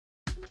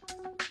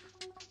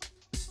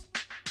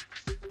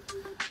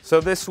So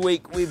this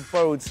week we've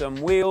borrowed some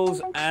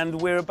wheels and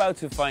we're about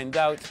to find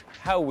out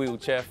how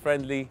wheelchair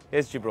friendly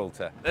is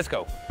Gibraltar. Let's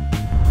go.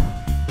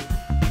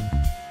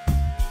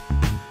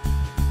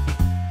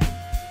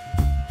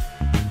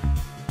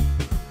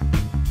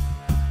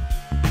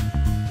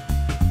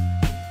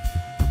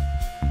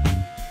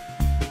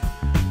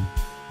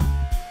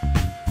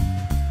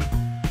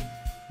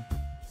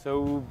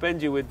 So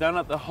Benji, we're down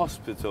at the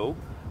hospital.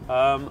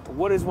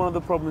 What is one of the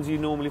problems you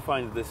normally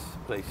find at this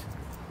place?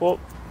 Well,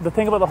 the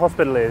thing about the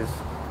hospital is,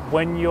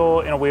 when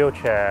you're in a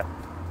wheelchair,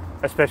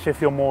 especially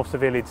if you're more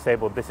severely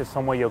disabled, this is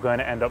somewhere you're going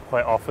to end up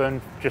quite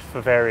often, just for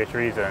various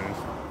reasons.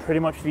 Pretty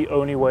much the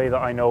only way that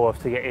I know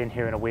of to get in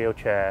here in a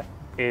wheelchair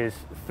is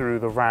through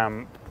the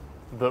ramp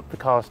that the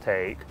cars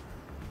take.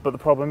 But the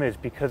problem is,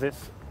 because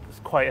it's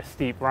quite a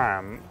steep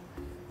ramp,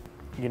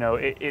 you know,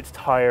 it's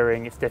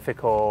tiring, it's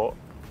difficult.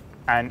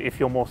 And if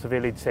you're more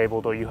severely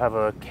disabled or you have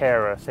a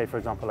carer, say for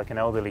example like an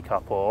elderly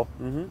couple,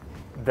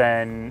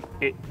 then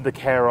the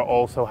carer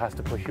also has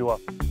to push you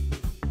up.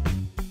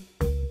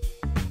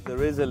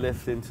 There is a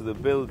lift into the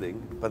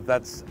building, but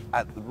that's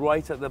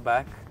right at the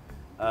back.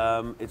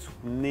 It's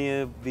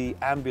near the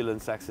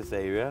ambulance access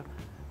area,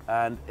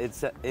 and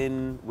it's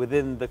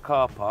within the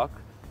car park,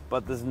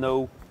 but there's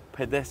no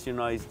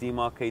pedestrianised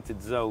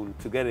demarcated zone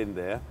to get in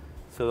there.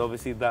 So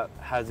obviously that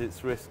has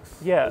its risks.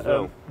 Yeah, as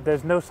well.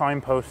 There's no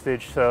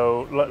signpostage,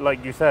 so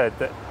like you said,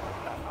 that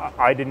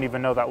I didn't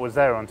even know that was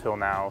there until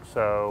now.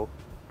 So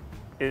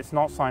it's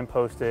not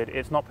signposted,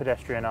 it's not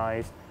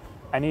pedestrianised,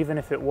 and even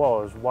if it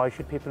was, why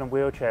should people in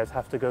wheelchairs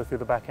have to go through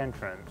the back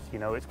entrance? You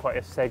know, it's quite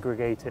a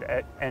segregated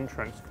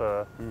entrance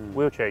for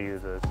wheelchair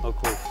users. Of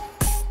course.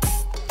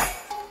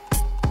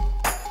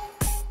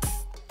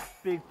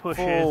 Big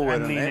pushes Forward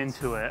and lean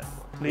into it.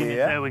 Lean in,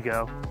 there we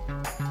go.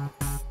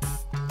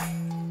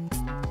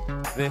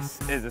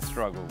 This is a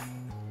struggle.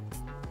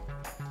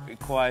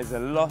 Requires a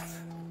lot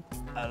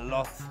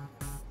of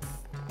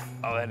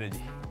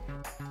energy.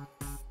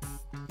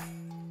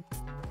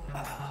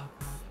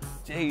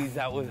 Jeez,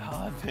 that was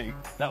hard, mate.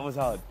 That was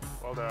hard.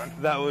 Well done.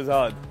 That was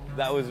hard.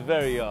 That was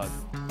very hard.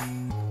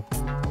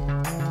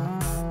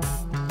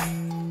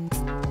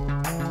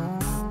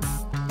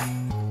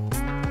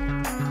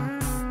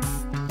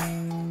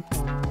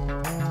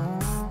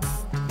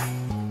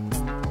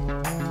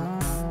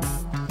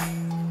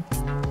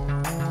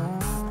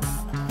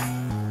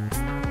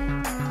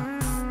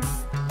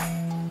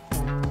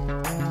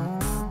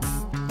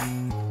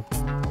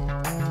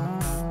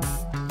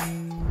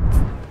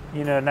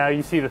 You know, now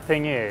you see the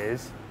thing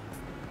is,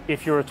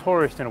 if you're a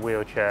tourist in a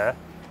wheelchair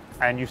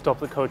and you stop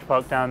at the coach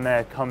park down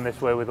there, come this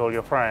way with all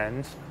your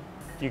friends,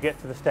 you get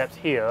to the steps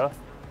here,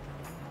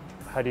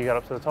 how do you get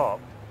up to the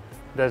top?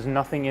 There's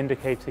nothing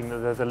indicating that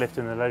there's a lift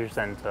in the leisure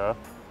centre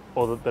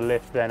or that the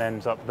lift then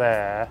ends up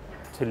there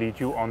to lead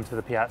you onto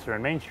the piazza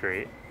and Main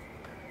Street.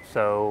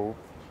 So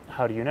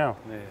how do you know?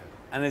 Yeah.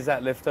 And is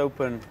that lift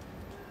open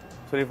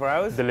 24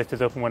 hours? The lift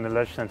is open when the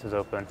leisure centre is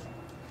open.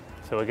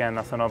 So again,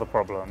 that's another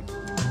problem.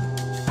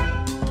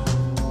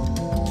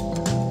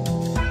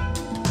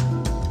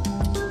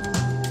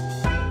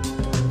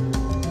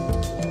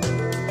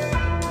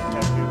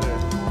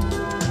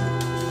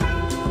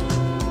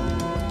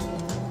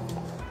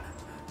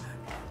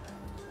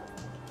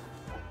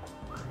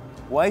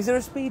 Why is there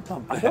a speed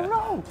bump there? I don't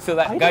know. So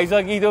that guys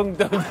like you don't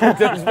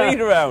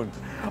speed around.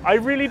 I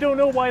really don't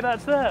know why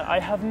that's there. I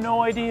have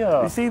no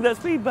idea. You see that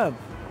speed bump?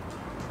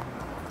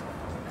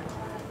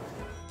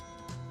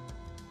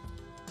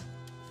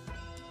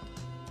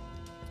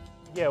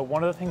 Yeah,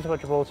 one of the things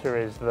about Gibraltar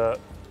is that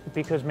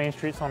because Main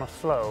Street's on a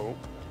slope,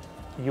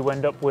 you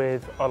end up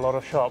with a lot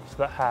of shops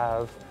that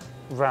have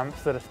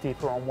ramps that are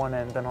steeper on one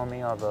end than on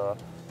the other,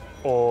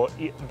 or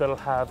they'll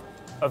have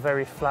a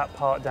very flat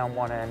part down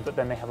one end, but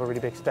then they have a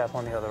really big step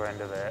on the other end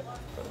of it.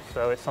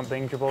 So it's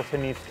something Gibraltar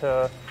needs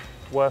to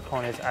work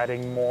on, is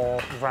adding more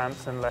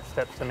ramps and less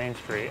steps to Main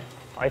Street.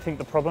 I think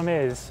the problem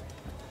is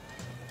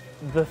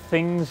the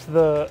things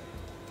that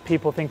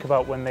people think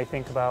about when they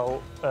think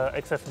about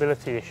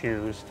accessibility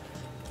issues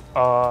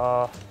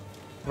are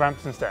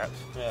ramps and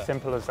steps. Yeah.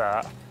 Simple as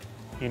that.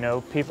 You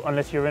know, people,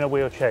 unless you're in a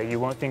wheelchair, you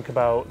won't think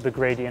about the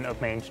gradient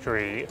of Main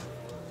Street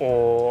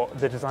or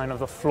the design of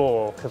the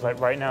floor, because like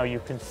right now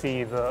you can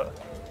see that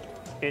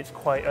it's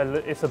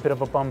a bit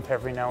of a bump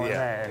every now and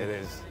then. Yeah, it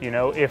is. You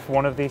know, if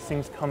one of these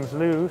things comes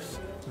loose,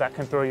 that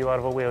can throw you out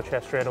of a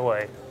wheelchair straight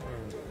away.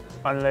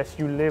 Unless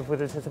you live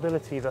with a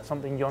disability, that's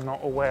something you're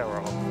not aware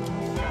of.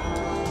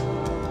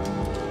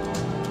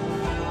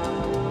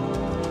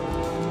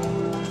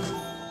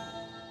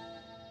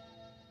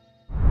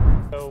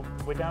 So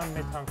we're down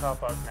Midtown car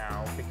park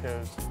now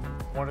because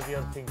one of the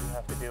other things you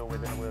have to deal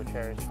with in a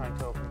wheelchair is trying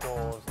to open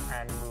doors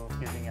and move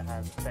using your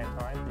hands at the same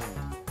time.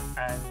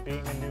 And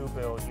being a new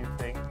build, you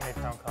think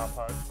Midtown car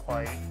park is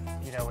quite,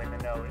 you know, in the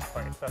know, it's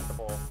quite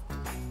accessible.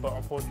 But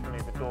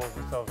unfortunately, the doors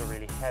themselves are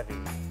really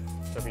heavy.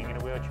 So being in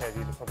a wheelchair,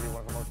 these are probably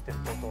one of the most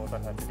difficult doors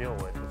I've had to deal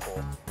with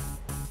before.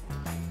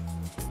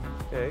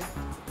 Okay.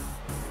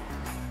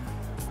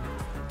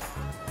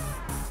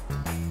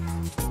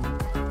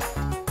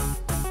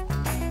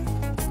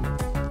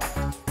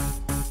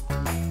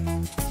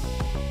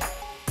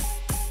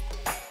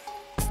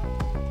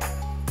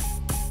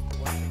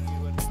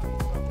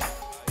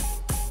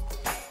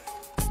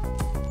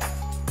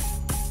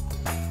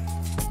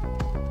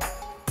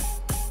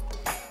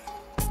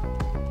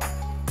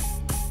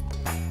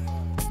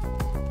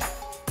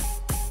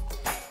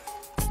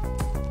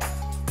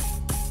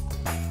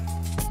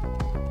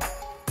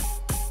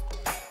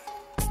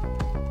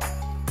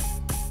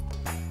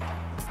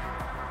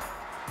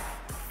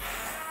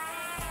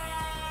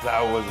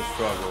 That was a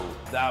struggle.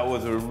 That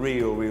was a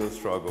real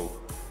struggle.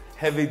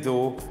 Heavy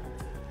door,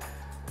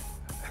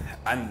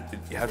 and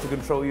you have to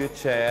control your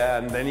chair,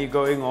 and then you're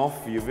going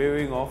off, you're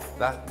veering off.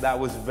 That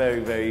was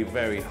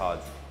very hard,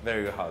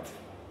 very hard.